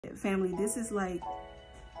Family, this is like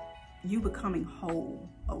you becoming whole,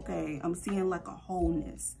 okay? I'm seeing like a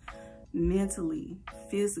wholeness mentally,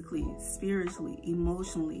 physically, spiritually,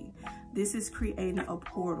 emotionally. This is creating a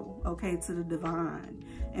portal, okay, to the divine,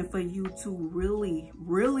 and for you to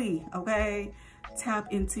really, okay,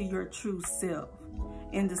 tap into your true self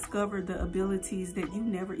and discover the abilities that you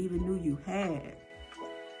never even knew you had.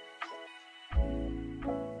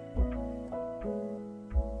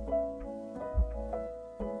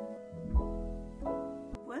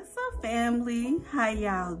 What's up, family? How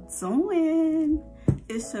y'all doing?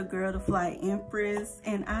 It's your girl, the Fly Empress,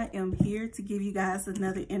 and I am here to give you guys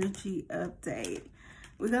another energy update.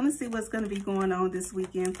 We're gonna see what's gonna be going on this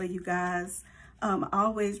weekend for you guys.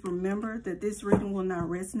 Always remember that this reading will not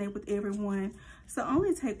resonate with everyone, so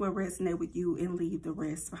only take what resonates with you and leave the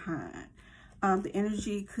rest behind. The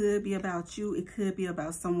energy could be about you, it could be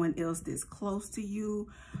about someone else that's close to you,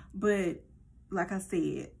 but like I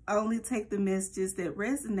said, only take the messages that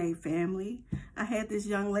resonate, family. I had this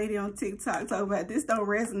young lady on TikTok talk about this don't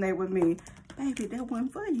resonate with me. Baby, that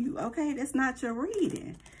wasn't for you, okay? That's not your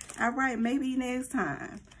reading. All right, maybe next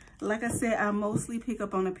time. Like I said, I mostly pick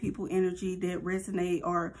up on the people energy that resonate,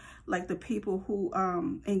 or like the people who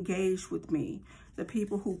engage with me, the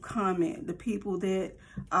people who comment, the people that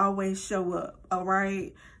always show up, all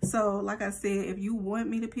right? So like I said, if you want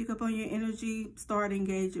me to pick up on your energy, start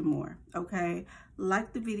engaging more, okay?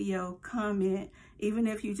 Like the video, comment, even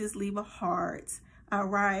if you just leave a heart, all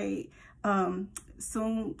right?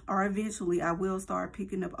 Soon or eventually, I will start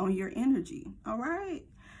picking up on your energy, all right?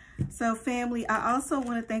 So family, I also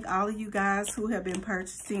want to thank all of you guys who have been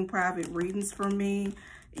purchasing private readings from me.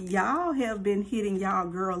 Y'all have been hitting y'all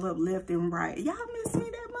girl up left and right. Y'all miss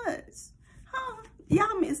me that much? Huh?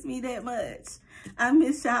 Y'all miss me that much? I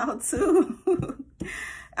miss y'all too.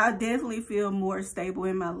 I definitely feel more stable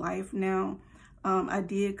in my life now. I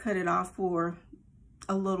did cut it off for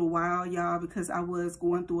a little while, y'all, because I was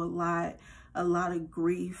going through a lot of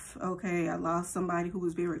grief, okay? I lost somebody who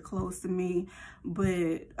was very close to me,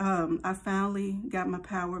 but I finally got my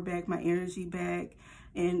power back, my energy back,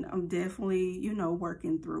 and I'm definitely, you know,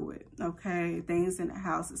 working through it, okay? Things in the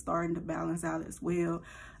house is starting to balance out as well.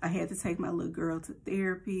 I had to take my little girl to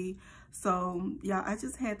therapy. So, yeah, I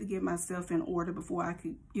just had to get myself in order before I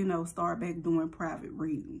could, you know, start back doing private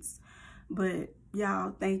readings. But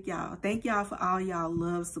y'all, thank y'all. Thank y'all for all y'all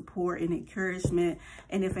love, support, and encouragement.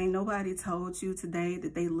 And if ain't nobody told you today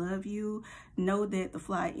that they love you, know that the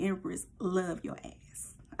Fly Empress love your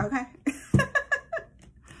ass, okay?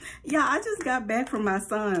 Yeah, I just got back from my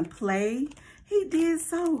son play. He did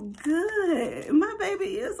so good. My baby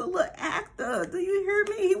is a little actor. Do you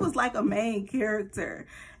hear me? He was like a main character.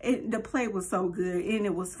 The play was so good and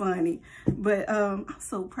it was funny. But I'm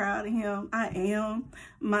so proud of him. I am.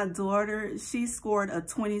 My daughter, she scored a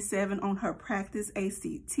 27 on her practice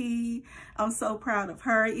ACT. I'm so proud of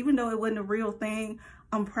her. Even though it wasn't a real thing,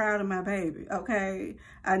 I'm proud of my baby, okay?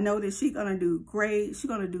 I know that she's gonna do great. She's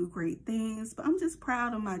gonna do great things, but I'm just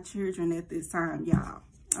proud of my children at this time, y'all,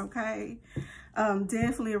 okay?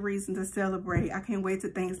 Definitely a reason to celebrate. I can't wait to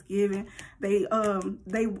Thanksgiving. They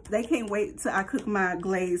can't wait till I cook my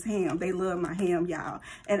glazed ham. They love my ham, y'all.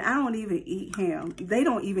 And I don't even eat ham. They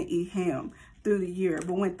don't even eat ham through the year.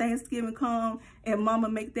 But when Thanksgiving comes and mama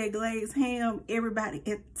make that glazed ham, everybody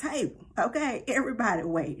at the table, okay? Everybody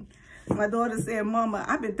waiting. My daughter said, Mama,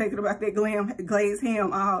 I've been thinking about that glazed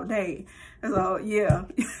ham all day. So, yeah.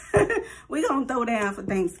 We're going to throw down for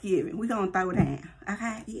Thanksgiving. We're going to throw down.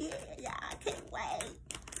 Okay? Yeah, I can't wait.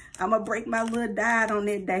 I'm going to break my little diet on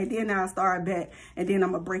that day. Then I'll start back. And then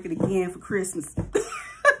I'm going to break it again for Christmas.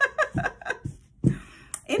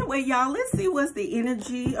 Anyway, y'all, let's see what's the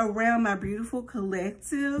energy around my beautiful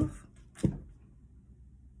collective.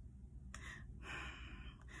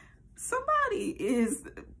 Somebody is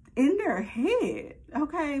in their head,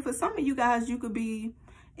 okay? For some of you guys, you could be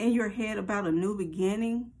in your head about a new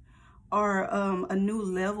beginning or a new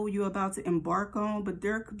level you're about to embark on, but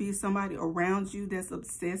there could be somebody around you that's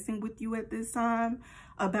obsessing with you at this time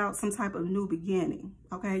about some type of new beginning,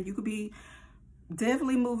 okay? You could be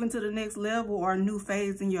definitely moving to the next level or a new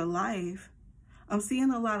phase in your life. I'm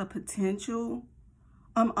seeing a lot of potential.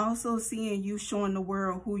 I'm also seeing you showing the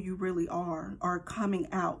world who you really are or coming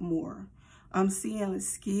out more. I'm seeing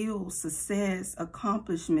skills, success,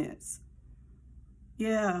 accomplishments.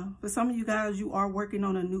 Yeah, for some of you guys, you are working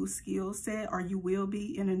on a new skill set, or you will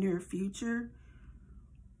be in the near future.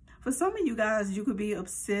 For some of you guys, you could be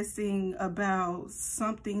obsessing about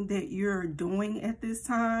something that you're doing at this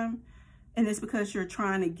time, and it's because you're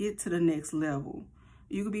trying to get to the next level.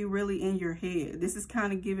 You could be really in your head. This is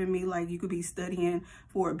kind of giving me like you could be studying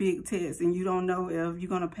for a big test and you don't know if you're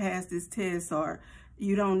going to pass this test, or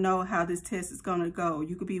you don't know how this test is going to go.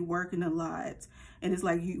 You could be working a lot and it's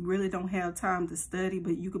like you really don't have time to study,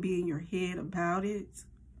 but you could be in your head about it.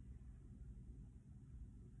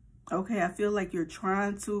 Okay, I feel like you're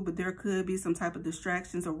trying to, but there could be some type of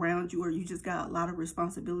distractions around you, or you just got a lot of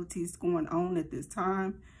responsibilities going on at this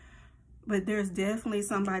time. But there's definitely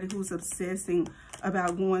somebody who's obsessing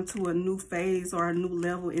about going to a new phase or a new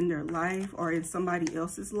level in their life or in somebody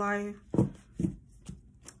else's life.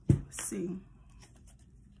 Let's see.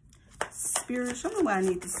 Spirit, show me what I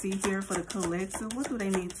need to see here for the collective. What do they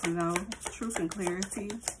need to know? Truth and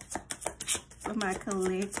clarity for my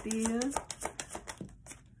collective.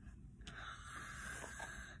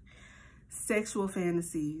 Sexual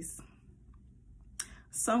fantasies.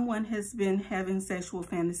 Someone has been having sexual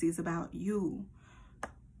fantasies about you.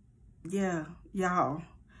 Yeah, y'all.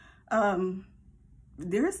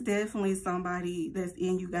 There's definitely somebody that's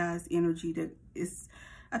in you guys' energy that is,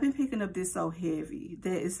 I've been picking up this so heavy,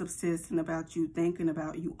 that is obsessing about you, thinking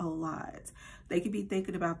about you a lot. They could be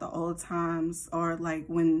thinking about the old times, or like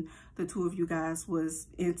when the two of you guys was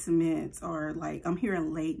intimate, or like I'm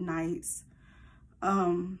hearing late nights.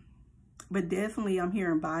 But definitely I'm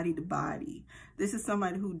hearing body to body. This is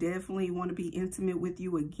somebody who definitely want to be intimate with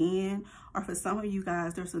you again. Or for some of you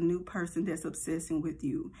guys, there's a new person that's obsessing with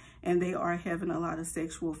you. And they are having a lot of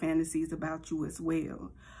sexual fantasies about you as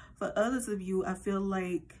well. For others of you, I feel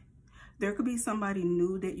like there could be somebody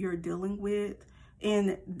new that you're dealing with.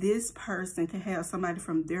 And this person can have somebody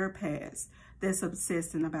from their past that's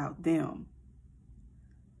obsessing about them.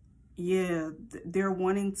 Yeah, they're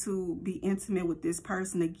wanting to be intimate with this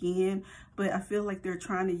person again, but I feel like they're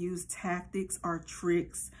trying to use tactics or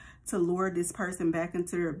tricks to lure this person back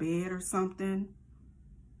into their bed or something.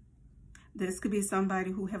 This could be somebody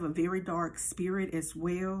who have a very dark spirit as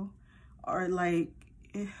well, or like,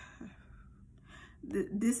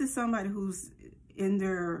 this is somebody who's in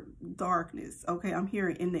their darkness, okay? I'm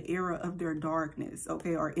hearing in the era of their darkness,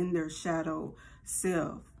 okay, or in their shadow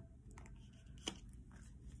self.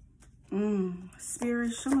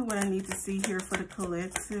 Spirit, show me what I need to see here for the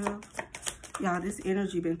collective. Y'all, this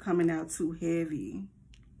energy been coming out too heavy.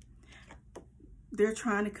 They're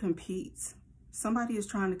trying to compete. Somebody is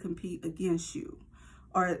trying to compete against you.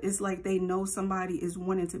 Or it's like they know somebody is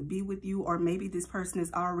wanting to be with you, or maybe this person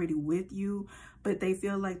is already with you, but they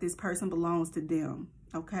feel like this person belongs to them,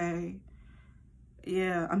 okay?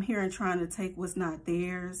 Yeah, I'm hearing trying to take what's not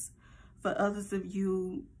theirs. For others of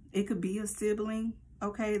you, it could be a sibling,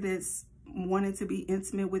 okay, that's wanting to be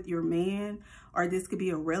intimate with your man, or this could be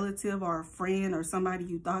a relative or a friend or somebody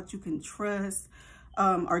you thought you can trust,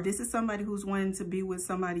 or this is somebody who's wanting to be with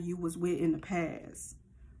somebody you was with in the past.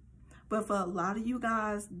 But for a lot of you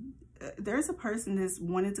guys, there's a person that's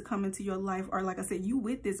wanting to come into your life, or like I said, you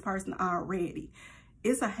with this person already.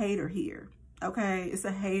 It's a hater here, okay? It's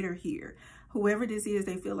a hater here. Whoever this is,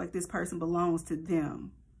 they feel like this person belongs to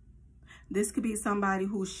them. This could be somebody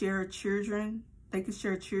who shared children. They could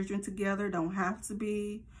share children together, don't have to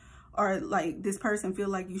be. Or like this person feel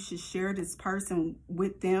like you should share this person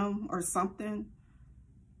with them or something.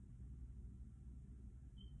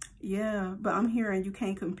 Yeah, but I'm hearing you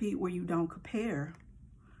can't compete where you don't compare.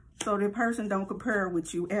 So the person don't compare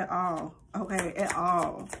with you at all, okay, at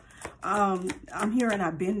all. I'm hearing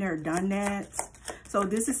I've been there, done that. So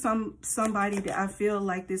this is somebody that I feel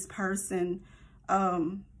like this person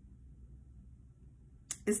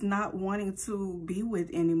is not wanting to be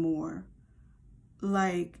with anymore.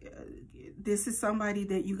 Like, this is somebody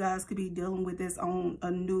that you guys could be dealing with that's on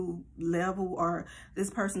a new level, or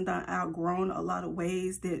this person done outgrown a lot of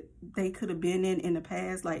ways that they could have been in the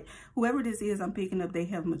past. Like, whoever this is, I'm picking up, they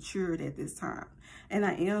have matured at this time. And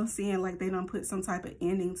I am seeing like they done put some type of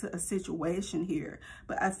ending to a situation here.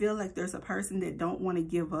 But I feel like there's a person that don't want to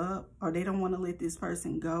give up, or they don't want to let this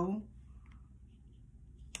person go.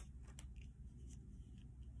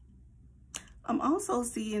 I'm also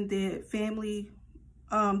seeing that family,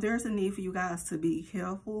 there's a need for you guys to be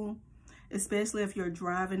careful, especially if you're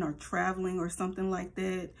driving or traveling or something like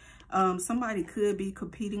that. Somebody could be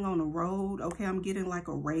competing on the road, okay? I'm getting like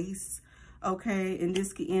a race, okay? And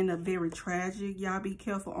this could end up very tragic. Y'all be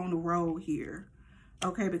careful on the road here,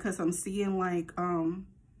 okay? Because I'm seeing like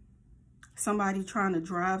somebody trying to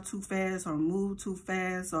drive too fast or move too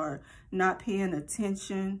fast or not paying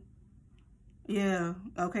attention. Yeah,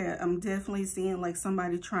 okay, I'm definitely seeing like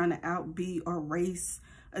somebody trying to outbeat or race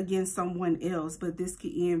against someone else, but this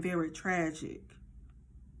could end very tragic.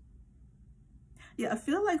 Yeah, I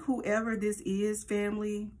feel like whoever this is,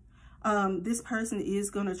 family, This person is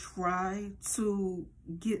going to try to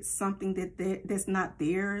get something that's not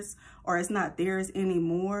theirs, or it's not theirs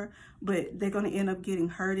anymore, but they're going to end up getting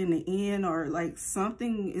hurt in the end, or like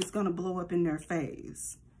something is going to blow up in their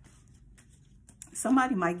face.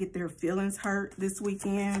 Somebody might get their feelings hurt this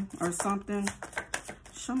weekend or something.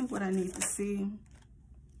 Show me what I need to see.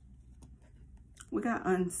 We got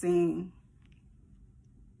unseen.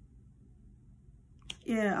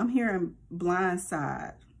 Yeah, I'm hearing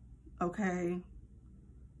blindside. Okay.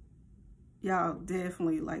 Y'all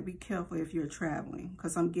definitely like be careful if you're traveling,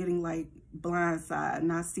 because I'm getting like blindside,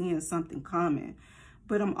 not seeing something coming.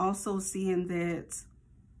 But I'm also seeing that,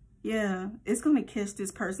 yeah, it's going to catch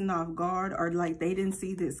this person off guard, or like they didn't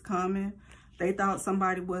see this coming. They thought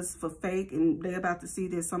somebody was for fake, and they're about to see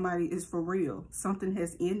that somebody is for real. Something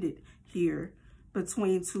has ended here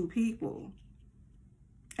between two people.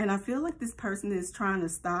 And I feel like this person is trying to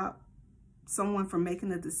stop someone from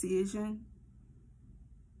making a decision.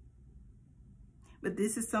 But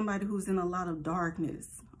this is somebody who's in a lot of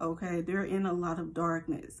darkness, okay? They're in a lot of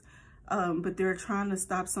darkness. But they're trying to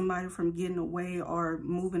stop somebody from getting away or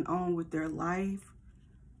moving on with their life.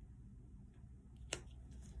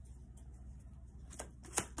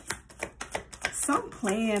 Some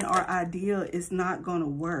plan or idea is not going to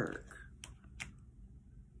work.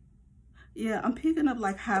 Yeah, I'm picking up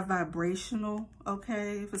like high vibrational,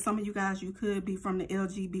 okay? For some of you guys, you could be from the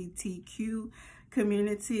LGBTQ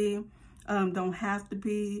community. Don't have to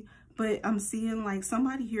be, but I'm seeing like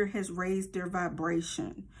somebody here has raised their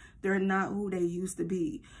vibration. They're not who they used to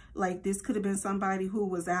be. Like this could have been somebody who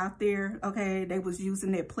was out there, okay? They was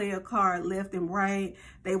using that player card left and right.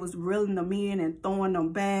 They was reeling them in and throwing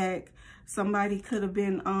them back. Somebody could have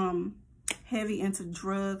been heavy into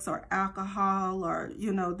drugs or alcohol, or,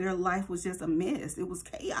 you know, their life was just a mess. It was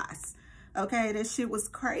chaos. Okay, that shit was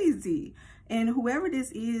crazy. And whoever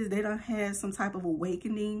this is, they done had some type of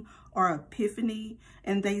awakening or epiphany,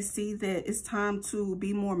 and they see that it's time to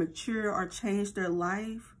be more mature or change their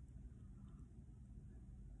life.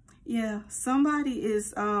 Yeah, somebody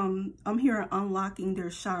is, I'm hearing unlocking their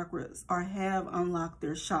chakras, or have unlocked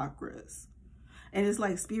their chakras. And it's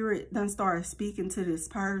like spirit done started speaking to this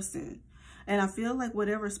person. And I feel like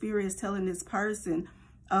whatever spirit is telling this person,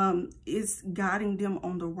 it's guiding them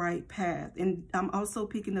on the right path. And I'm also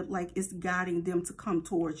picking up like it's guiding them to come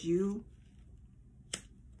towards you.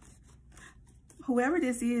 Whoever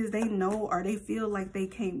this is, they know or they feel like they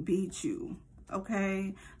can't beat you,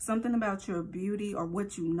 okay? Something about your beauty or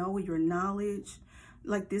what you know, your knowledge.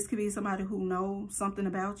 Like this could be somebody who knows something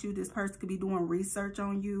about you. This person could be doing research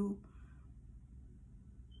on you.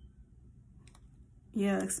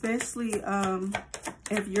 Yeah, especially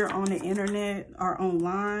if you're on the internet or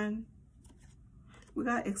online. We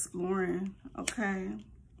got exploring, okay?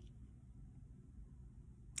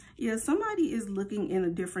 Yeah, somebody is looking in a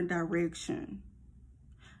different direction.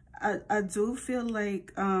 I do feel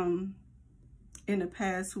like in the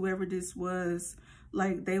past, whoever this was,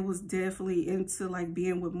 like they was definitely into like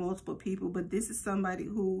being with multiple people, but this is somebody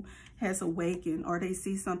who has awakened, or they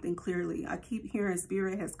see something clearly. I keep hearing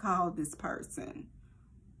spirit has called this person.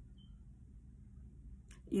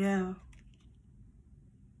 Yeah.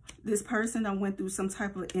 This person that went through some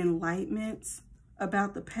type of enlightenment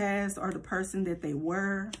about the past or the person that they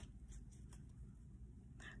were.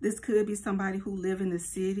 This could be somebody who live in the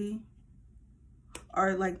city.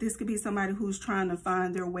 Or like this could be somebody who's trying to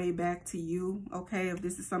find their way back to you. Okay, if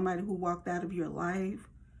this is somebody who walked out of your life.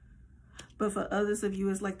 But for others of you,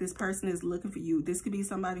 it's like this person is looking for you. This could be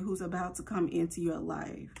somebody who's about to come into your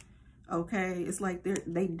life. Okay, it's like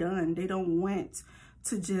they done. They don't want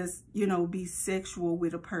to just, you know, be sexual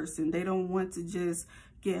with a person. They don't want to just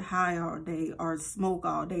get high all day or smoke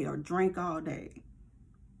all day or drink all day.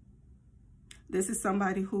 This is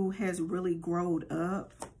somebody who has really grown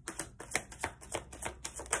up.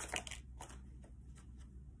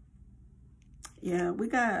 Yeah, we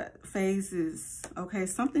got phases. Okay,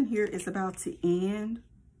 something here is about to end.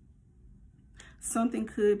 Something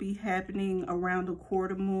could be happening around the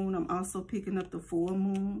quarter moon. I'm also picking up the full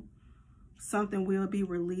moon. Something will be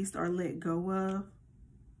released or let go of.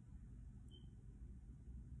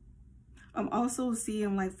 I'm also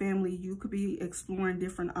seeing like family, you could be exploring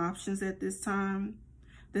different options at this time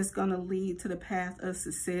that's going to lead to the path of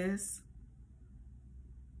success.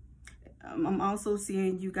 I'm also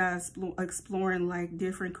seeing you guys exploring like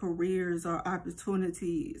different careers or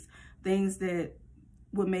opportunities, things that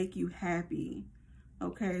would make you happy.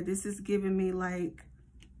 Okay, this is giving me like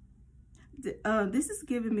This is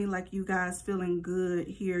giving me like you guys feeling good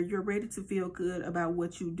here. You're ready to feel good about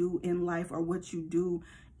what you do in life or what you do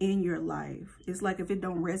in your life. It's like if it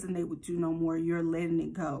don't resonate with you no more, you're letting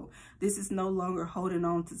it go. This is no longer holding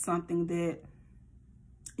on to something that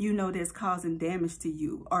you know that's causing damage to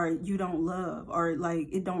you, or you don't love, or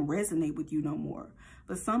like it don't resonate with you no more.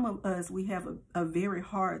 But some of us, we have a very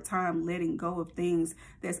hard time letting go of things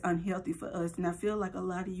that's unhealthy for us. And I feel like a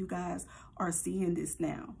lot of you guys are seeing this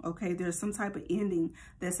now. Okay, there's some type of ending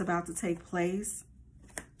that's about to take place.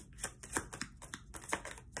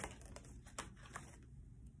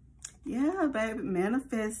 Yeah, baby,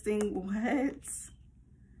 manifesting. What?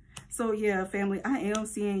 So yeah, family, I am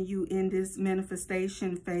seeing you in this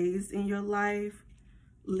manifestation phase in your life.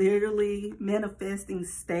 Literally manifesting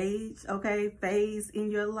stage, okay? Phase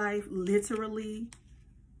in your life, literally.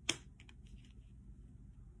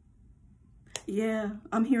 Yeah,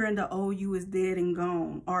 I'm hearing the old you is dead and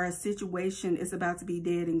gone, or a situation is about to be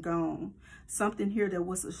dead and gone. Something here that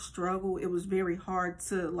was a struggle. It was very hard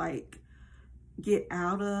to like get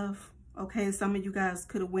out of. Okay, some of you guys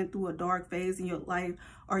could have went through a dark phase in your life,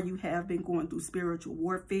 or you have been going through spiritual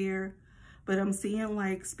warfare. But I'm seeing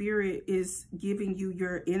like spirit is giving you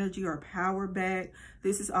your energy or power back.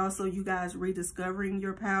 This is also you guys rediscovering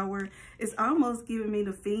your power. It's almost giving me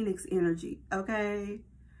the Phoenix energy, okay?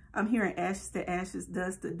 I'm hearing ashes to ashes,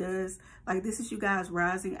 dust to dust. Like this is you guys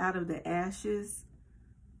rising out of the ashes.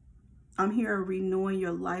 I'm hearing renewing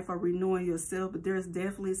your life or renewing yourself, but there's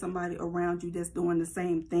definitely somebody around you that's doing the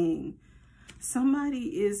same thing.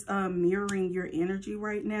 Somebody is mirroring your energy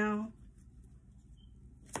right now.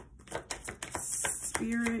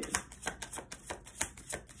 Spirit.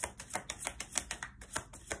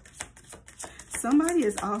 Somebody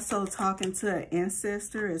is also talking to an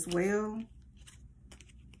ancestor as well.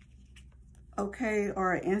 Okay,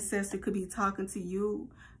 or an ancestor could be talking to you.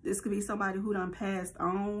 This could be somebody who done passed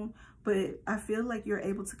on, but I feel like you're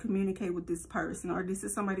able to communicate with this person, or this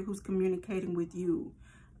is somebody who's communicating with you.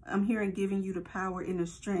 I'm hearing giving you the power and the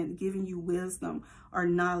strength, giving you wisdom or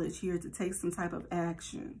knowledge here to take some type of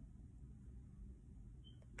action.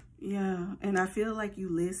 Yeah, and I feel like you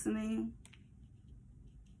listening.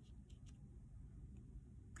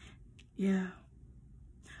 Yeah.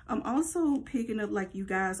 I'm also picking up like you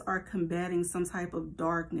guys are combating some type of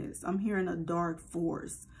darkness. I'm hearing a dark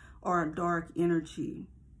force or a dark energy.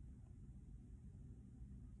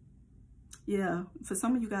 Yeah, for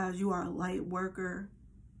some of you guys, you are a light worker.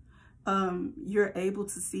 You're able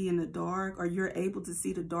to see in the dark, or you're able to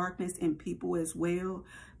see the darkness in people as well.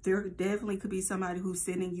 There definitely could be somebody who's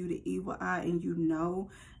sending you the evil eye and you know.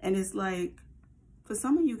 And it's like, for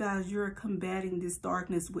some of you guys, you're combating this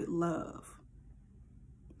darkness with love.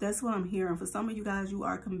 That's what I'm hearing. For some of you guys, you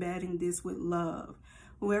are combating this with love.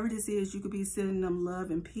 Whoever this is, you could be sending them love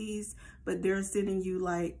and peace, but they're sending you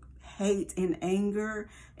like hate and anger.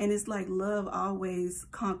 And it's like love always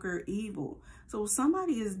conquer evil. So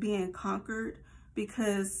somebody is being conquered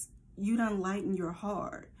because you done lighten your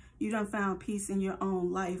heart. You done found peace in your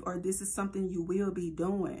own life, or this is something you will be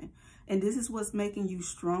doing. And this is what's making you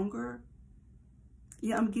stronger.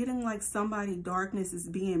 Yeah, I'm getting like somebody darkness is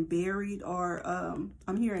being buried, or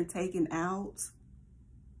I'm hearing taken out.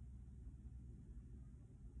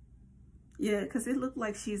 Yeah, because it looked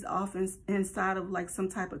like she's off inside of like some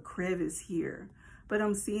type of crevice here. But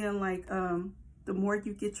I'm seeing like the more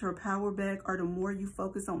you get your power back, or the more you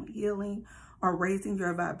focus on healing or raising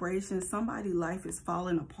your vibration, somebody's life is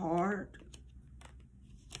falling apart.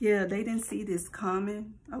 Yeah, they didn't see this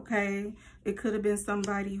coming, okay? It could have been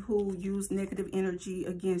somebody who used negative energy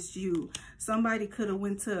against you. Somebody could have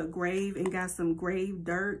went to a grave and got some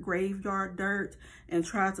graveyard dirt, and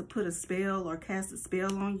tried to put a spell or cast a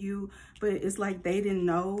spell on you. But it's like they didn't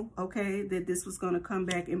know, okay, that this was going to come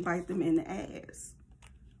back and bite them in the ass.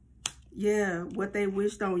 Yeah, what they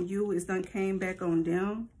wished on you is done came back on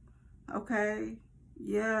them, okay?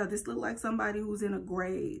 Yeah, this looked like somebody who's in a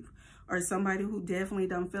grave, or somebody who definitely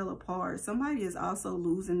done fell apart. Somebody is also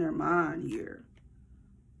losing their mind here.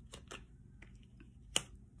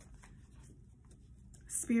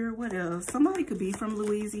 Spirit, what else? Somebody could be from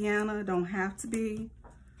Louisiana. Don't have to be.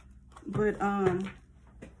 But I'm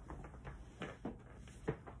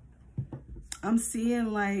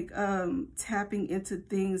seeing like tapping into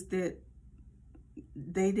things that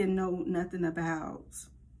they didn't know nothing about.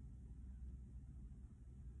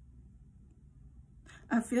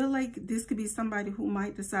 I feel like this could be somebody who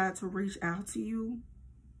might decide to reach out to you.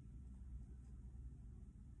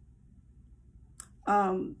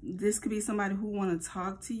 This could be somebody who want to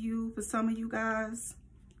talk to you for some of you guys.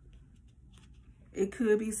 It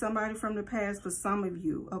could be somebody from the past for some of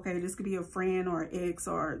you. Okay, this could be a friend or an ex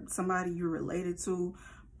or somebody you're related to.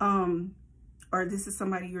 Or this is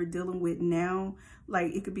somebody you're dealing with now.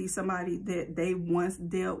 Like, it could be somebody that they once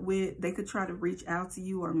dealt with. They could try to reach out to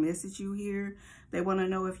you or message you here. They want to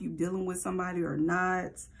know if you're dealing with somebody or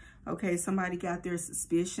not. Okay, somebody got their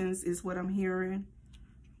suspicions is what I'm hearing.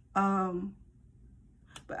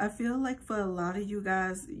 But I feel like for a lot of you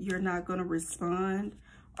guys, you're not going to respond.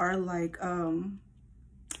 Or like, I'm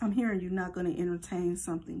hearing you're not going to entertain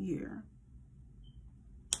something here.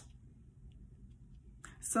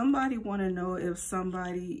 Somebody want to know if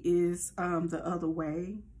somebody is the other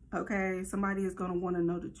way. Okay, somebody is going to want to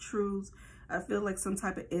know the truth. I feel like some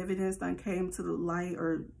type of evidence done came to the light,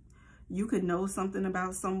 or you could know something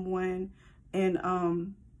about someone,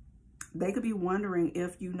 and they could be wondering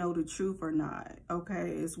if you know the truth or not.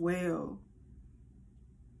 Okay, as well.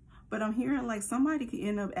 But I'm hearing like somebody could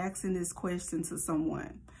end up asking this question to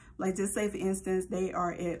someone. Like, just say, for instance, they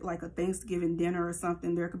are at like a Thanksgiving dinner or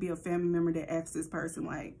something. There could be a family member that asks this person,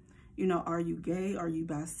 like, you know, are you gay? Are you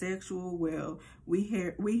bisexual? Well, we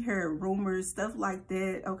heard rumors, stuff like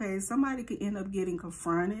that. Okay, somebody could end up getting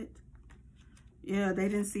confronted. Yeah, they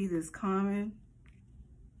didn't see this coming.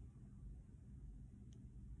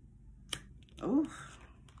 Oh.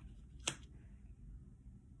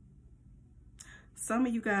 Some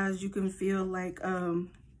of you guys, you can feel like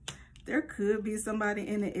there could be somebody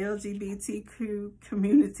in the LGBTQ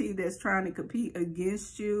community that's trying to compete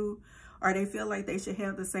against you, or they feel like they should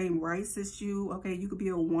have the same rights as you. Okay, you could be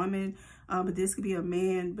a woman, but this could be a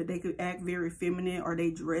man, but they could act very feminine, or they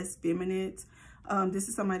dress feminine. This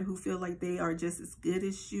is somebody who feel like they are just as good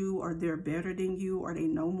as you, or they're better than you, or they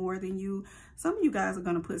know more than you. Some of you guys are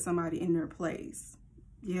going to put somebody in their place.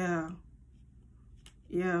 Yeah.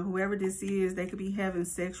 Yeah, whoever this is, they could be having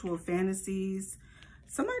sexual fantasies.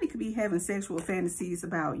 Somebody could be having sexual fantasies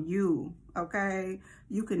about you, okay?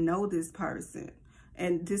 You can know this person.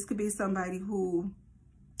 And this could be somebody who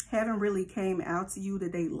haven't really came out to you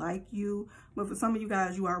that they like you. But for some of you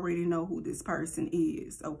guys, you already know who this person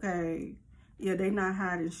is, okay? Yeah, they're not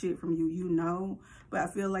hiding shit from you, you know. But I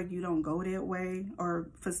feel like you don't go that way. Or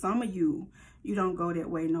for some of you, you don't go that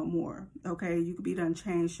way no more, okay? You could be done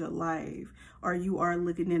changed your life. Or you are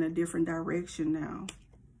looking in a different direction now.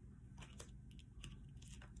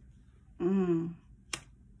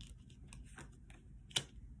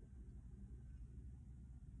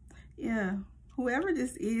 Yeah, whoever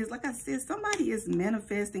this is, like I said, somebody is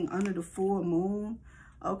manifesting under the full moon,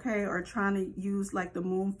 okay, or trying to use like the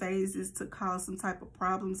moon phases to cause some type of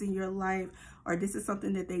problems in your life, or this is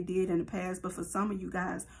something that they did in the past. But for some of you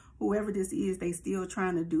guys, whoever this is, they still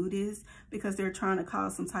trying to do this because they're trying to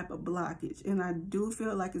cause some type of blockage. And I do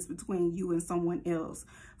feel like it's between you and someone else.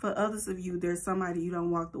 For others of you, there's somebody you don't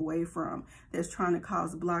walk away from that's trying to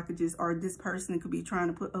cause blockages, or this person could be trying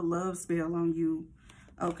to put a love spell on you.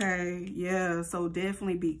 Okay, yeah, so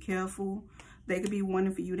definitely be careful. They could be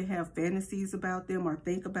wanting for you to have fantasies about them or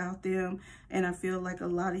think about them. And I feel like a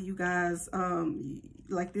lot of you guys,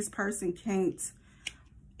 like this person can't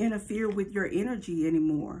interfere with your energy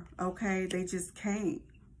anymore, okay? They just can't.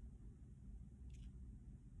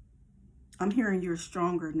 I'm hearing you're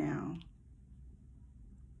stronger now.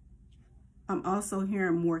 I'm also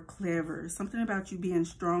hearing more clever. Something about you being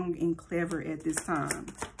strong and clever at this time.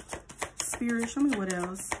 Spirit, show me what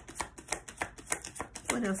else.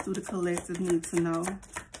 What else do the collective need to know?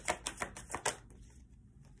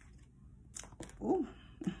 Oh,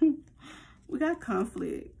 we got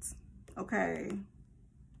conflict, okay?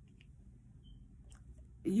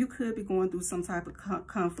 You could be going through some type of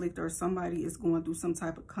conflict, or somebody is going through some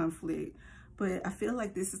type of conflict. But I feel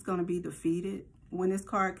like this is going to be defeated. When this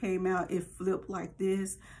card came out, it flipped like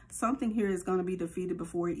this. Something here is going to be defeated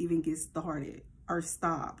before it even gets started or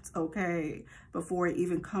stopped, okay? Before it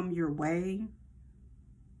even come your way.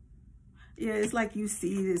 Yeah, it's like you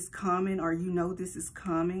see this coming, or you know this is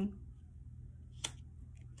coming.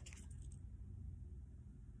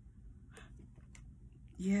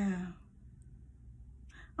 Yeah.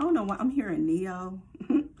 I don't know why I'm hearing Neo.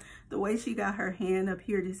 The way she got her hand up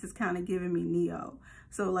here, this is kind of giving me Neo.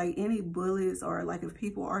 So like any bullets, or like if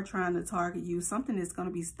people are trying to target you, something is going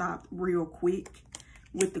to be stopped real quick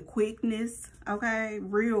with the quickness, okay?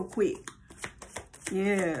 Real quick.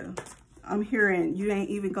 Yeah. I'm hearing you ain't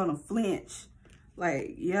even going to flinch.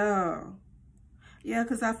 Like, yeah. Yeah,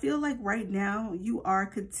 because I feel like right now you are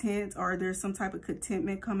content, or there's some type of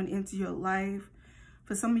contentment coming into your life.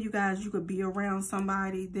 For some of you guys, you could be around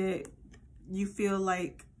somebody that you feel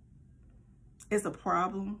like is a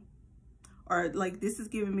problem, Or like this is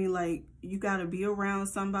giving me like you got to be around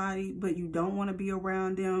somebody, but you don't want to be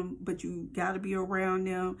around them, but you got to be around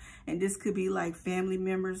them. And this could be like family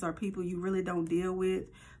members or people you really don't deal with.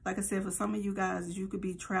 Like I said, for some of you guys, you could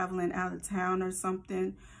be traveling out of town or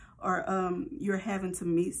something, or you're having to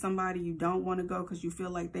meet somebody you don't want to go because you feel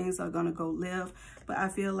like things are going to go left. But I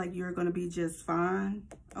feel like you're going to be just fine.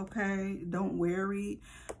 Okay, don't worry.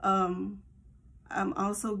 I'm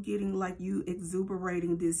also getting like you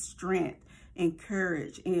exuberating this strength and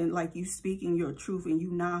courage, and like you speaking your truth and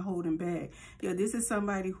you not holding back. Yeah, this is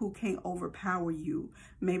somebody who can't overpower you.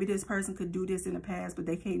 Maybe this person could do this in the past, but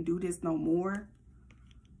they can't do this no more.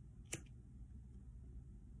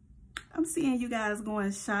 I'm seeing you guys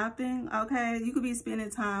going shopping. Okay, you could be spending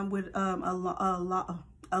time with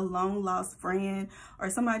a long lost friend, or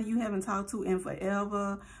somebody you haven't talked to in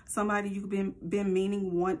forever, somebody you've been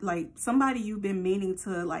meaning somebody you've been meaning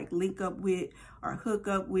to like link up with or hook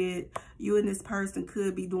up with. You and this person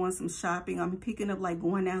could be doing some shopping. I'm picking up like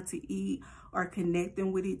going out to eat or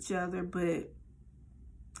connecting with each other, but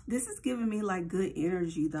this is giving me like good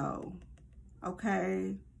energy though.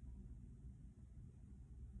 Okay,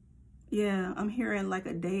 yeah, I'm hearing like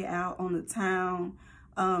a day out on the town.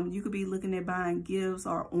 You could be looking at buying gifts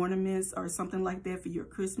or ornaments or something like that for your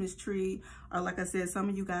Christmas tree. Or like I said, some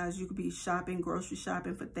of you guys, you could be shopping, grocery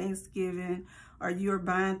shopping for Thanksgiving, or you're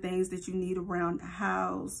buying things that you need around the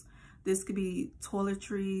house. This could be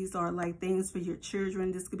toiletries or like things for your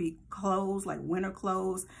children. This could be clothes, like winter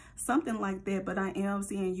clothes, something like that. But I am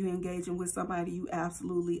seeing you engaging with somebody you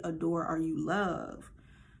absolutely adore or you love.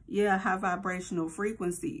 Yeah, high vibrational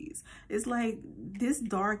frequencies. It's like this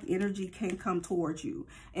dark energy can't come towards you.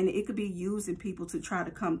 And it could be using people to try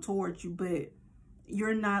to come towards you, but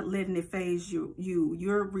you're not letting it phase you.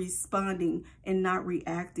 You're responding and not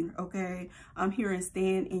reacting, okay? I'm hearing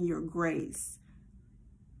stand in your grace.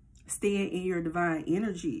 Stand in your divine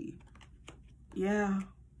energy. Yeah.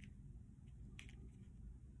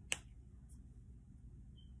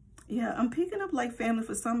 Yeah, I'm picking up like family.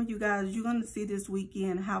 For some of you guys, you're going to see this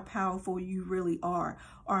weekend how powerful you really are,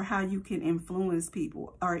 or how you can influence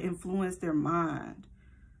people or influence their mind.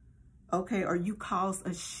 Okay, or you cause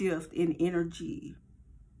a shift in energy.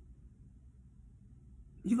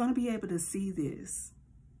 You're going to be able to see this.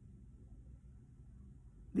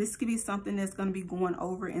 This could be something that's going to be going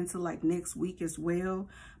over into like next week as well.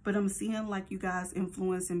 But I'm seeing like you guys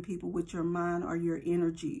influencing people with your mind or your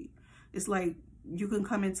energy. It's like you can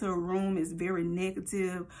come into a room, it's very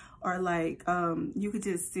negative, or like you could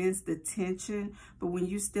just sense the tension. But when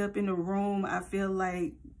you step in the room, I feel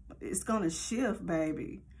like it's going to shift,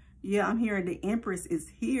 baby. Yeah, I'm hearing the Empress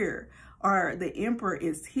is here, or the Emperor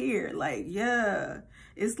is here. Like, yeah,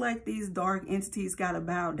 it's like these dark entities got to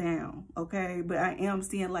bow down, okay? But I am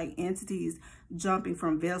seeing like entities jumping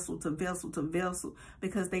from vessel to vessel to vessel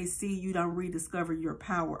because they see you don't rediscover your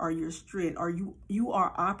power or your strength, or you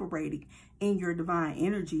are operating in your divine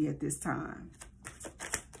energy at this time.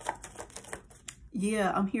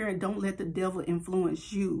 Yeah, I'm hearing don't let the devil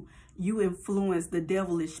influence you. You influence the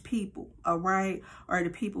devilish people, all right? Or the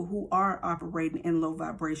people who are operating in low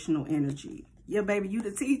vibrational energy. Yeah, baby, you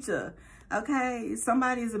the teacher, okay?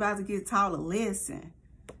 Somebody is about to get taught a lesson.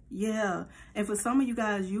 Yeah, and for some of you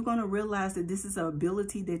guys, you're going to realize that this is an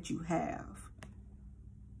ability that you have.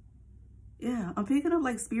 Yeah, I'm picking up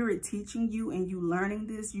like spirit teaching you and you learning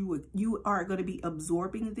this. You are going to be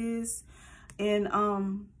absorbing this. And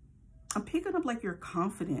I'm picking up like your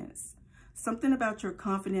confidence. Something about your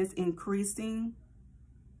confidence increasing.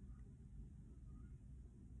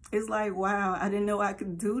 It's like, wow, I didn't know I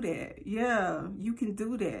could do that. Yeah, you can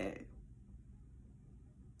do that.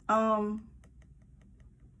 For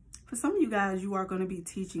some of you guys, you are going to be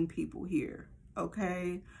teaching people here,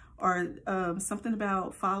 okay? Or something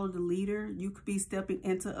about follow the leader. You could be stepping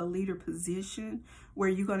into a leader position where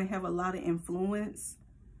you're going to have a lot of influence.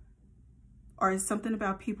 Or something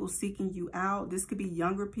about people seeking you out. This could be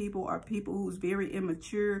younger people or people who's very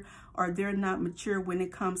immature, or they're not mature when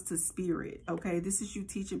it comes to spirit, okay? This is you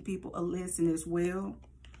teaching people a lesson as well.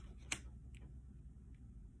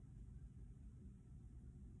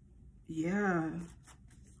 Yeah.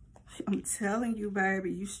 I'm telling you,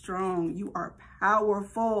 baby, you strong. You are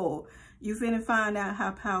powerful. You finna find out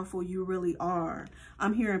how powerful you really are.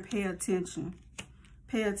 I'm hearing pay attention.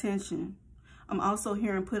 Pay attention. I'm also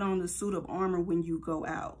hearing put on the suit of armor when you go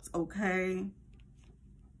out, okay?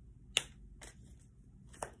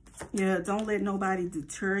 Yeah, don't let nobody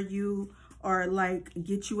deter you or like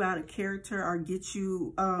get you out of character or get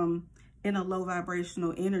you in a low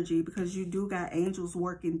vibrational energy, because you do got angels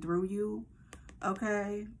working through you,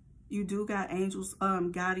 okay? You do got angels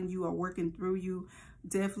guiding you or working through you.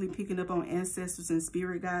 Definitely picking up on ancestors and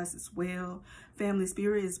spirit guides as well. Family,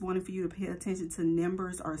 spirit is wanting for you to pay attention to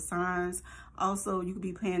numbers or signs. Also, you could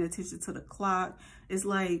be paying attention to the clock. It's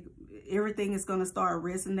like everything is going to start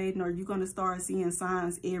resonating, or you're going to start seeing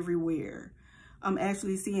signs everywhere. I'm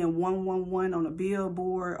actually seeing 111 on a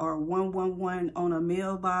billboard, or 111 on a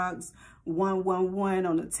mailbox, 111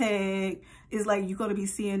 on a tag. It's like you're going to be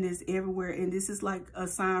seeing this everywhere. And this is like a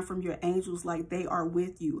sign from your angels, like they are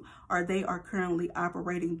with you, or they are currently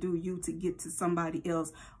operating through you to get to somebody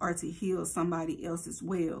else or to heal somebody else as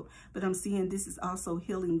well. But I'm seeing this is also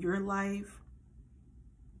healing your life.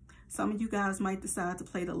 Some of you guys might decide to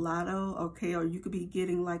play the lotto, okay? Or you could be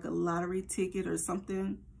getting like a lottery ticket or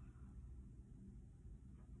something.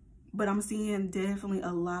 But I'm seeing definitely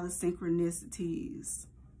a lot of synchronicities.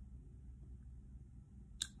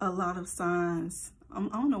 A lot of signs. I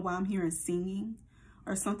don't know why I'm hearing singing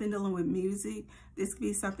or something dealing with music. This could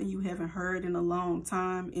be something you haven't heard in a long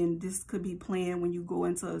time. And this could be playing when you go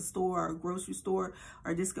into a store or a grocery store.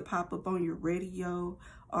 Or this could pop up on your radio.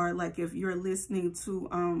 Or like if you're listening to...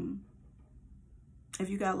 if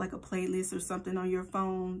you got like a playlist or something on your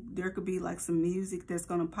phone, there could be like some music that's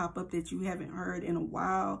going to pop up that you haven't heard in a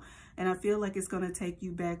while. And I feel like it's going to take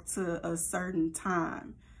you back to a certain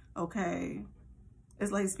time, okay?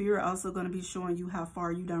 It's like Spirit also going to be showing you how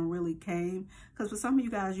far you done really came. Because for some of you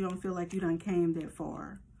guys, you don't feel like you done came that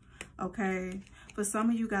far, okay? For some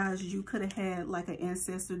of you guys, you could have had like an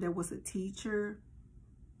ancestor that was a teacher.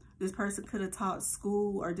 This person could have taught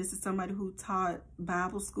school, or this is somebody who taught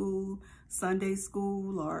Bible school, Sunday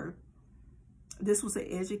school, or this was an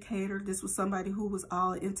educator. This was somebody who was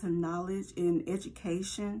all into knowledge and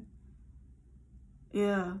education.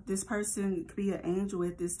 Yeah, this person could be an angel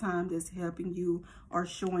at this time that's helping you or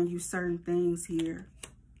showing you certain things here.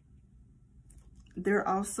 They're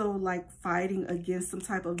also like fighting against some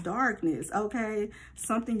type of darkness, okay?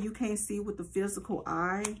 Something you can't see with the physical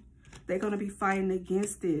eye. They're going to be fighting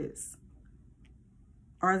against this.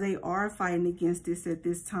 Or they are fighting against this at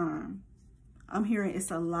this time. I'm hearing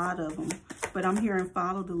it's a lot of them. But I'm hearing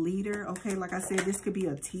follow the leader. Okay, like I said, this could be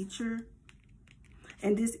a teacher.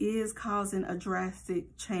 And this is causing a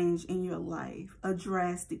drastic change in your life. A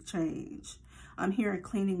drastic change. I'm hearing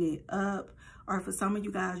cleaning it up. Or for some of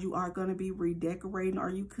you guys, you are going to be redecorating. Or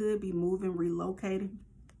you could be moving, relocating.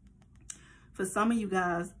 For some of you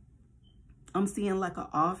guys, I'm seeing like an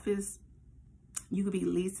office. You could be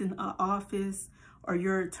leasing an office, or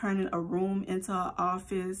you're turning a room into an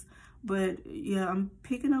office. But yeah, I'm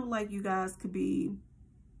picking up like you guys could be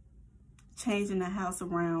changing the house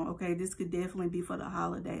around. Okay, this could definitely be for the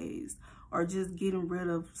holidays, or just getting rid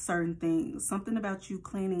of certain things. Something about you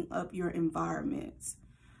cleaning up your environment.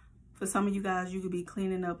 For some of you guys, you could be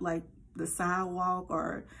cleaning up like the sidewalk,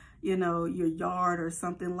 or, you know, your yard or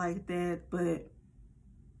something like that. But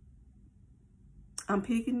I'm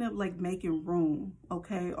picking up like making room,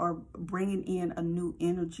 okay, or bringing in a new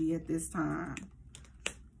energy at this time.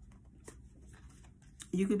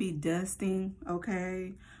 You could be dusting,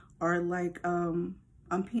 okay, or like I'm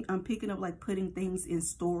picking up like putting things in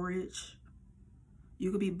storage.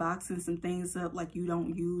 You could be boxing some things up like you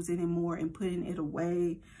don't use anymore and putting it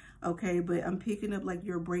away, okay. But I'm picking up like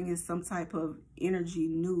you're bringing some type of energy,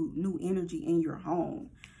 new energy in your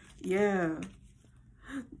home. Yeah.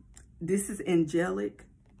 This is angelic.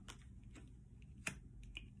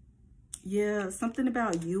 Yeah, something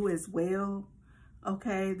about you as well.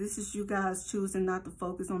 Okay, this is you guys choosing not to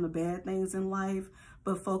focus on the bad things in life,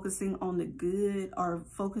 but focusing on the good, or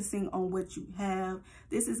focusing on what you have.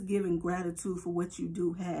 This is giving gratitude for what you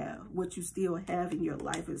do have, what you still have in your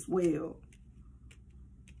life as well.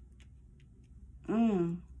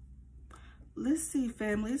 Let's see,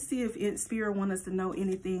 family. Let's see if Spirit wants us to know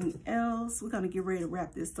anything else. We're going to get ready to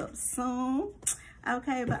wrap this up soon.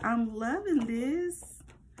 Okay, but I'm loving this.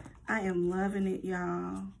 I am loving it,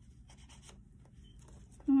 y'all.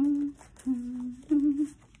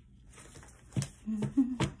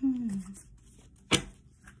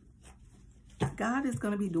 God is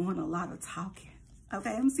going to be doing a lot of talking.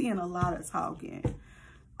 Okay, I'm seeing a lot of talking.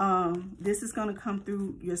 This is going to come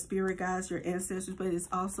through your spirit guides, your ancestors, but it's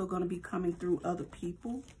also going to be coming through other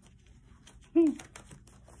people. Yeah,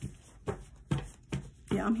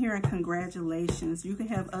 I'm hearing congratulations. You can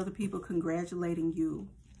have other people congratulating you.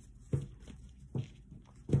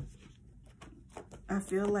 I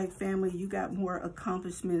feel like, family, you got more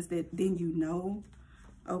accomplishments than you know.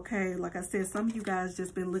 Okay, like I said, some of you guys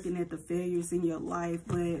just been looking at the failures in your life,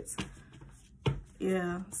 but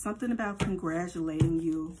yeah, something about congratulating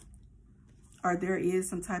you. Or there is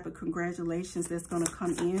some type of congratulations that's going to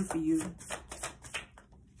come in for you.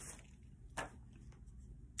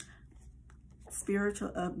 spiritual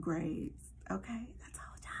upgrades. Okay, that's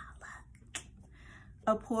all, y'all. Look.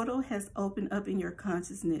 A portal has opened up in your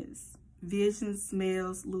consciousness. Visions,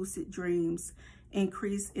 smells, lucid dreams,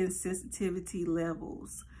 increase in sensitivity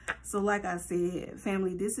levels. So like I said,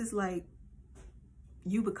 family, this is like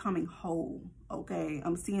you becoming whole, okay?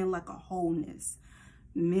 I'm seeing like a wholeness,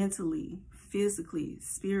 mentally, physically,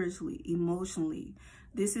 spiritually, emotionally.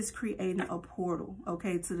 This is creating a portal,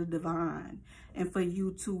 okay, to the divine. And for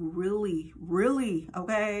you to really, really,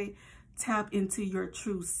 okay, tap into your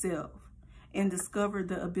true self and discover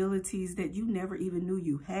the abilities that you never even knew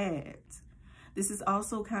you had. This is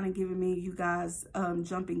also kind of giving me, you guys,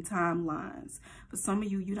 jumping timelines. For some of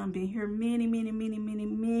you, you done been here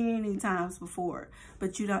many times before,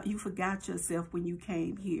 but you forgot yourself when you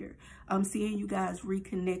came here. I'm seeing you guys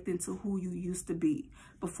reconnecting to who you used to be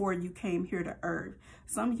before you came here to Earth.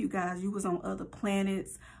 Some of you guys, you was on other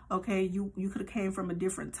planets. Okay, you could have came from a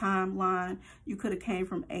different timeline. You could have came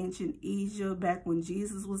from ancient Egypt back when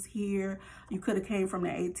Jesus was here. You could have came from the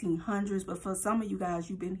 1800s. But for some of you guys,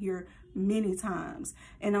 you've been here many times.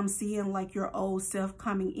 And I'm seeing like your old self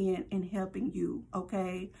coming in and helping you,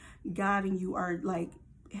 okay? Guiding you, or like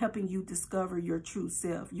helping you discover your true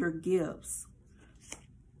self, your gifts.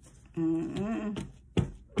 I'm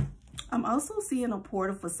also seeing a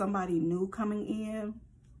portal for somebody new coming in.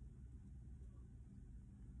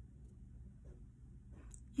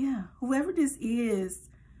 Yeah, whoever this is,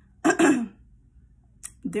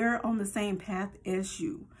 they're on the same path as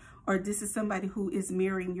you, or this is somebody who is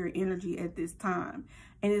mirroring your energy at this time.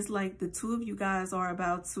 And it's like the two of you guys are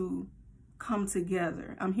about to come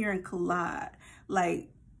together. I'm hearing collide, like,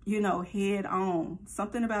 you know, head on.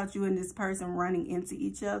 Something about you and this person running into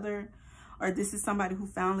each other, or this is somebody who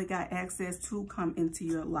finally got access to come into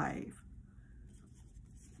your life.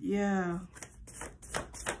 Yeah.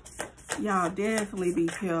 Y'all definitely be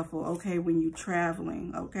careful, okay, when you're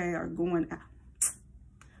traveling, okay, or going out.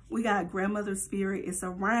 We got grandmother spirit. It's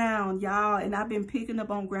around, y'all, and I've been picking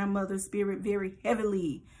up on grandmother spirit very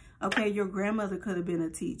heavily. Okay, your grandmother could have been a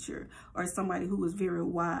teacher or somebody who was very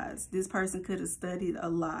wise. This person could have studied a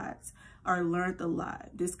lot or learned a lot.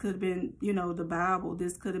 This could have been, you know, the Bible.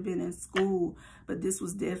 This could have been in school, but this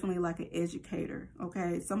was definitely like an educator,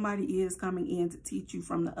 okay? Somebody is coming in to teach you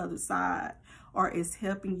from the other side, or is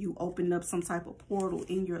helping you open up some type of portal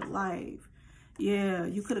in your life. Yeah,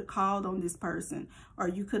 you could have called on this person, or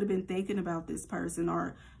you could have been thinking about this person,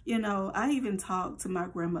 or, you know, I even talk to my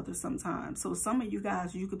grandmother sometimes. So some of you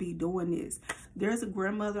guys, you could be doing this. There's a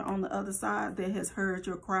grandmother on the other side that has heard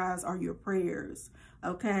your cries or your prayers,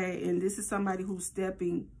 okay? And this is somebody who's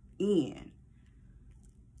stepping in.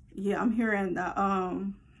 Yeah, I'm hearing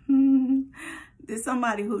there's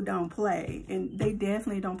somebody who don't play, and they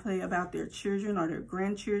definitely don't play about their children or their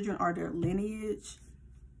grandchildren or their lineage.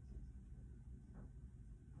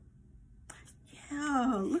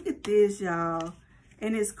 Yeah, look at this, y'all.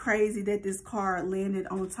 And it's crazy that this card landed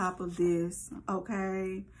on top of this,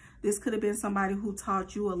 okay? This could have been somebody who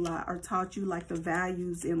taught you a lot, or taught you like the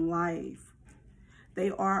values in life. They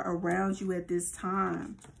are around you at this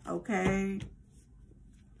time, okay?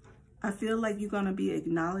 I feel like you're going to be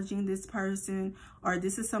acknowledging this person, or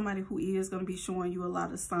this is somebody who is going to be showing you a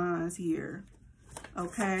lot of signs here,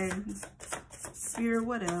 okay? Spirit,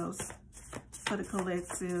 what else for the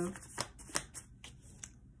collective?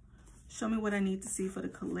 Show me what I need to see for the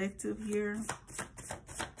collective here.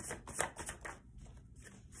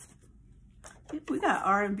 We got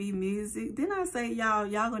R&B music. Didn't I say y'all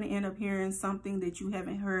going to end up hearing something that you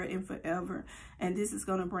haven't heard in forever? And this is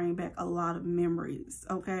going to bring back a lot of memories,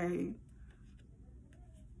 okay?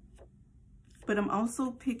 But I'm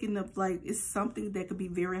also picking up, like, it's something that could be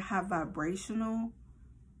very high vibrational.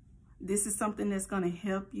 This is something that's going to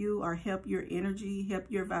help you, or help your energy, help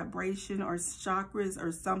your vibration or chakras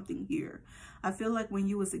or something here. I feel like when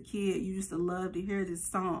you was a kid, you used to love to hear this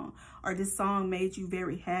song, or this song made you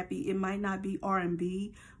very happy. It might not be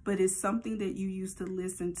R&B, but it's something that you used to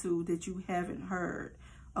listen to that you haven't heard,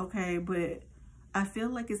 okay? But I feel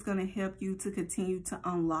like it's going to help you to continue to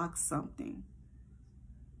unlock something.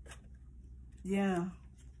 Yeah.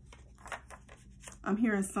 I'm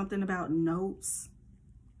hearing something about notes.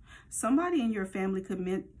 Somebody in your family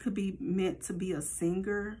could be meant to be a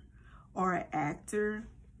singer or an actor,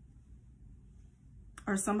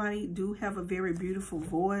 or somebody do have a very beautiful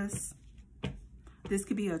voice. This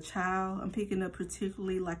could be a child. I'm picking up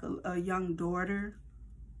particularly like a young daughter.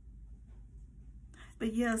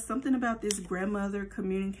 But yeah, something about this grandmother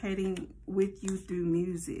communicating with you through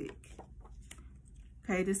music.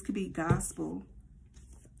 Okay, this could be gospel.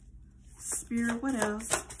 Spirit, what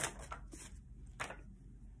else?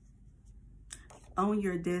 on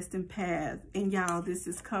your destined path. And y'all, this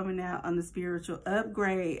is coming out on the spiritual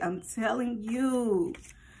upgrade. I'm telling you.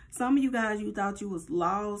 Some of you guys, you thought you was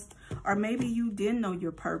lost, or maybe you didn't know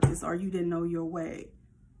your purpose, or you didn't know your way.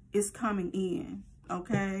 It's coming in,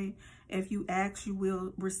 okay? If you ask, you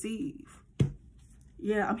will receive.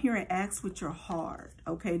 Yeah, I'm hearing ask with your heart,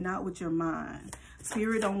 okay? Not with your mind.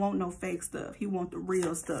 Spirit don't want no fake stuff. He want the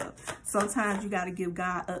real stuff. Sometimes you got to give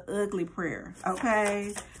God an ugly prayer,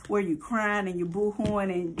 okay? Where you crying and you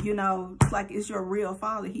boo-hooing and, you know, it's like it's your real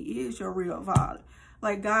father. He is your real father.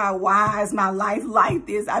 Like, God, why is my life like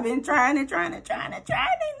this? I've been trying and trying and trying and trying.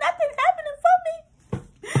 Ain't nothing happening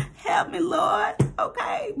for me. Help me, Lord,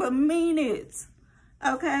 okay? But mean it.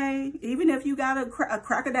 Okay, even if you got a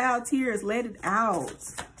crocodile tears, let it out.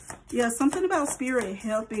 Yeah, something about spirit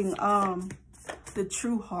helping the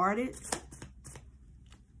true-hearted.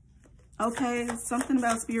 Okay, something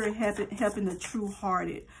about spirit helping the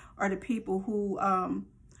true-hearted, or the people who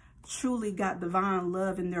truly got divine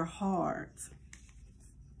love in their heart.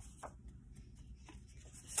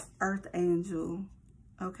 Earth angel.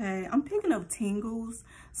 Okay, I'm picking up tingles.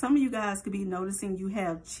 Some of you guys could be noticing you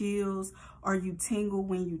have chills, or you tingle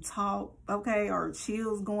when you talk, okay, or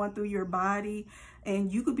chills going through your body.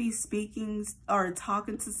 And you could be speaking or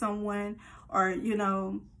talking to someone, or, you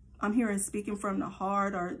know, I'm hearing speaking from the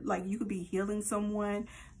heart, or like you could be healing someone.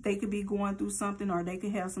 They could be going through something, or they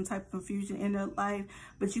could have some type of confusion in their life,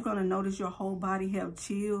 but you're going to notice your whole body have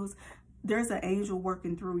chills. There's an angel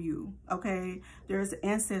working through you, okay? There's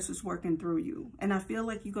ancestors working through you. And I feel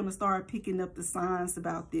like you're going to start picking up the signs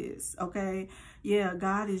about this, okay? Yeah,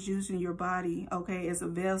 God is using your body, okay, as a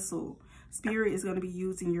vessel. Spirit is going to be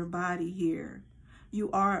using your body here.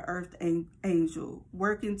 You are an earth angel,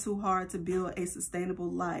 working too hard to build a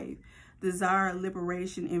sustainable life, desire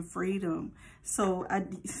liberation and freedom. So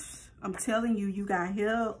I'm telling you, you got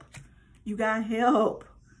help. You got help.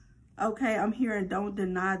 Okay, I'm hearing don't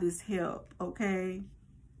deny this help, okay?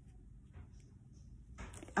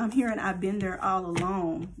 I'm hearing I've been there all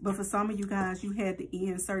along. But for some of you guys, you had to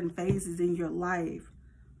end certain phases in your life.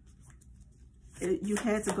 You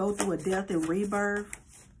had to go through a death and rebirth.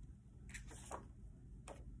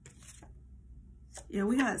 Yeah,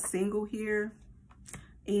 we got single here.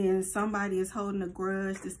 And somebody is holding a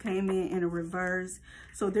grudge. This came in a reverse.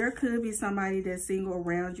 So there could be somebody that's single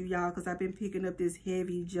around you, y'all, because I've been picking up this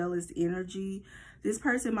heavy, jealous energy. This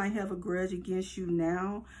person might have a grudge against you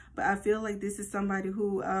now, but I feel like this is somebody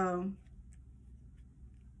who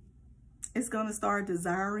is going to start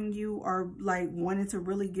desiring you, or like wanting to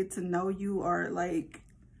really get to know you, or like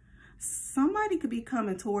somebody could be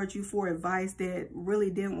coming towards you for advice that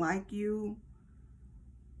really didn't like you.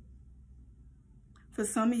 For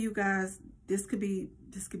some of you guys, this could be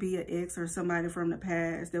an ex or somebody from the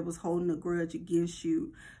past that was holding a grudge against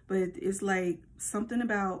you. But it's like something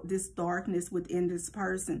about this darkness within this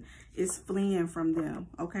person is fleeing from them,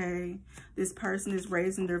 okay? This person is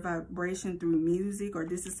raising their vibration through music, or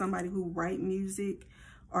this is somebody who write music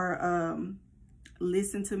or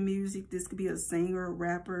listen to music. This could be a singer, a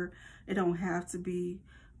rapper. It don't have to be.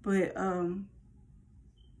 But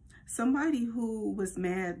somebody who was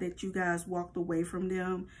mad that you guys walked away from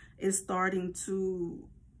them is starting to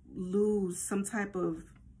lose some type of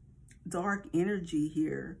dark energy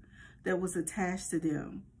here that was attached to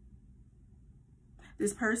them.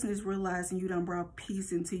 This person is realizing you done brought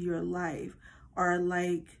peace into your life, or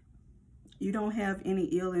like you don't have any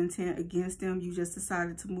ill intent against them. You just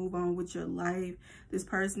decided to move on with your life. This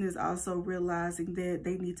person is also realizing that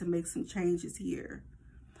they need to make some changes here,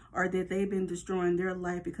 or that they've been destroying their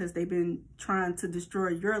life because they've been trying to destroy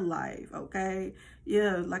your life, okay?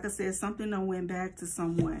 Yeah, like I said, something done went back to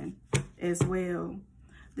someone as well.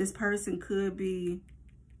 This person could be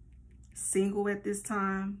single at this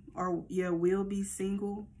time, or yeah, will be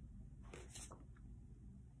single.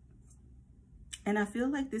 And I feel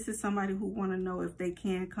like this is somebody who want to know if they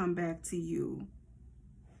can come back to you.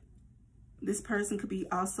 This person could be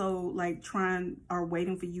also like trying or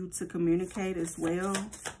waiting for you to communicate as well.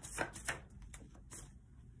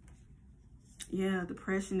 Yeah,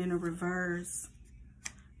 depression in a reverse.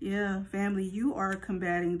 Yeah, family, you are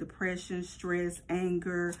combating depression, stress,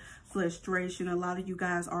 anger, frustration. A lot of you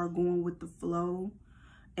guys are going with the flow.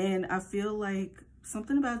 And I feel like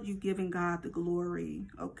something about you giving God the glory,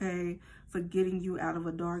 okay, for getting you out of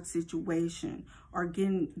a dark situation, or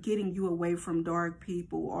getting you away from dark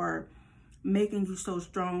people, or making you so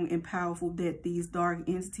strong and powerful that these dark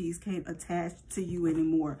entities can't attach to you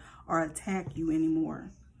anymore or attack you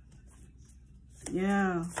anymore.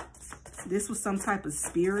 Yeah, this was some type of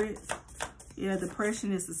spirit. Yeah,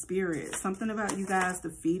 depression is a spirit. Something about you guys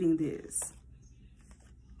defeating this.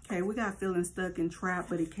 Okay, we got feeling stuck and trapped,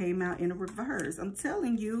 but it came out in a reverse. I'm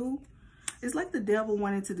telling you, it's like the devil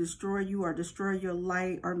wanted to destroy you or destroy your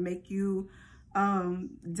light or make you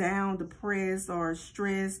down, depressed or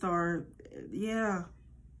stressed or, yeah.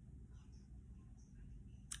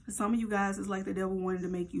 Some of you guys, it's like the devil wanted to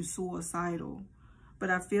make you suicidal. But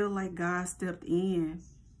I feel like God stepped in.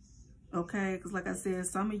 Okay, because like I said,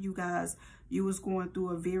 some of you guys, you was going through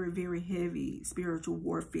a very, very heavy spiritual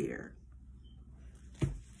warfare.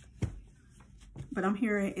 But I'm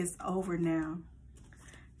hearing it's over now.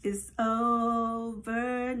 It's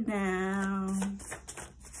over now.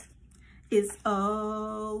 It's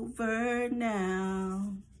over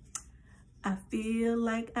now. I feel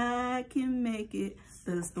like I can make it.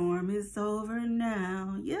 The storm is over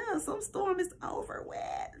now. Yeah, some storm is over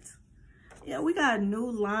with. Yeah, we got a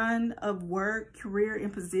new line of work, career,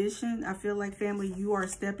 and position. I feel like, family, you are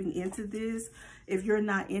stepping into this. If you're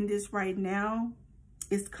not in this right now,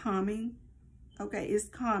 it's coming. Okay, it's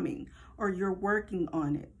coming. Or you're working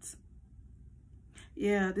on it.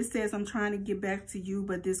 Yeah, this says I'm trying to get back to you,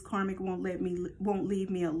 but this karmic won't leave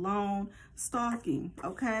me alone. Stalking,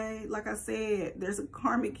 okay? Like I said, there's a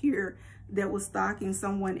karmic here that was stalking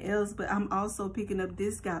someone else, but I'm also picking up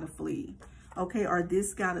this gotta flee. Okay, or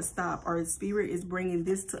this gotta stop, or spirit is bringing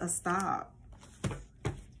this to a stop.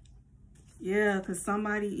 Yeah, because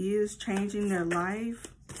somebody is changing their life.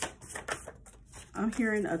 I'm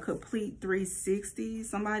hearing a complete 360.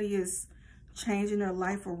 Somebody is changing their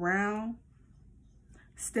life around,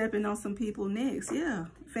 stepping on some people next. Yeah,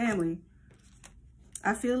 family.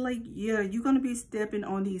 I feel like, yeah, you're going to be stepping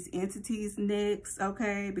on these entities next,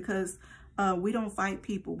 okay? Because we don't fight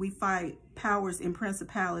people. We fight powers and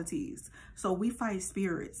principalities. So we fight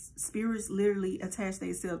spirits. Spirits literally attach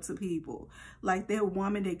themselves to people. Like that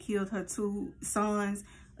woman that killed her 2 sons,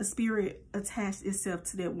 a spirit attached itself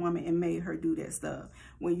to that woman and made her do that stuff.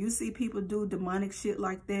 When you see people do demonic shit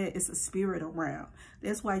like that, it's a spirit around.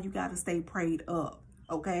 That's why you got to stay prayed up.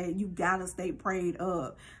 Okay, you gotta stay prayed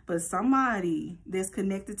up. But somebody that's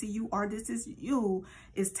connected to you, or this is you,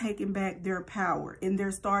 is taking back their power. And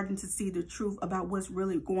they're starting to see the truth about what's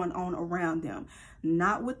really going on around them.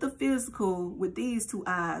 Not with the physical, with these 2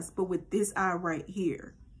 eyes, but with this eye right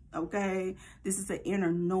here. Okay, this is an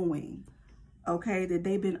inner knowing. Okay, that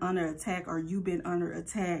they've been under attack or you've been under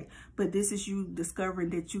attack. But this is you discovering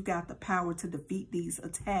that you got the power to defeat these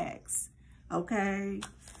attacks. Okay,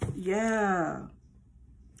 yeah.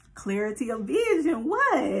 Clarity of vision.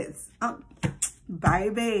 What?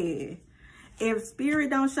 Baby. If spirit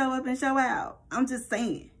don't show up and show out, I'm just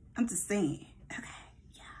saying. Okay.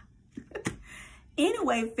 Yeah.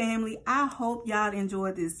 Anyway, family, I hope y'all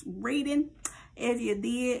enjoyed this reading. If you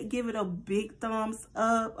did, give it a big thumbs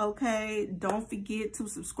up. Okay. Don't forget to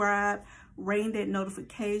subscribe. Ring that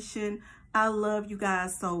notification. I love you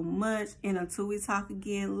guys so much. And until we talk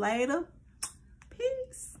again later,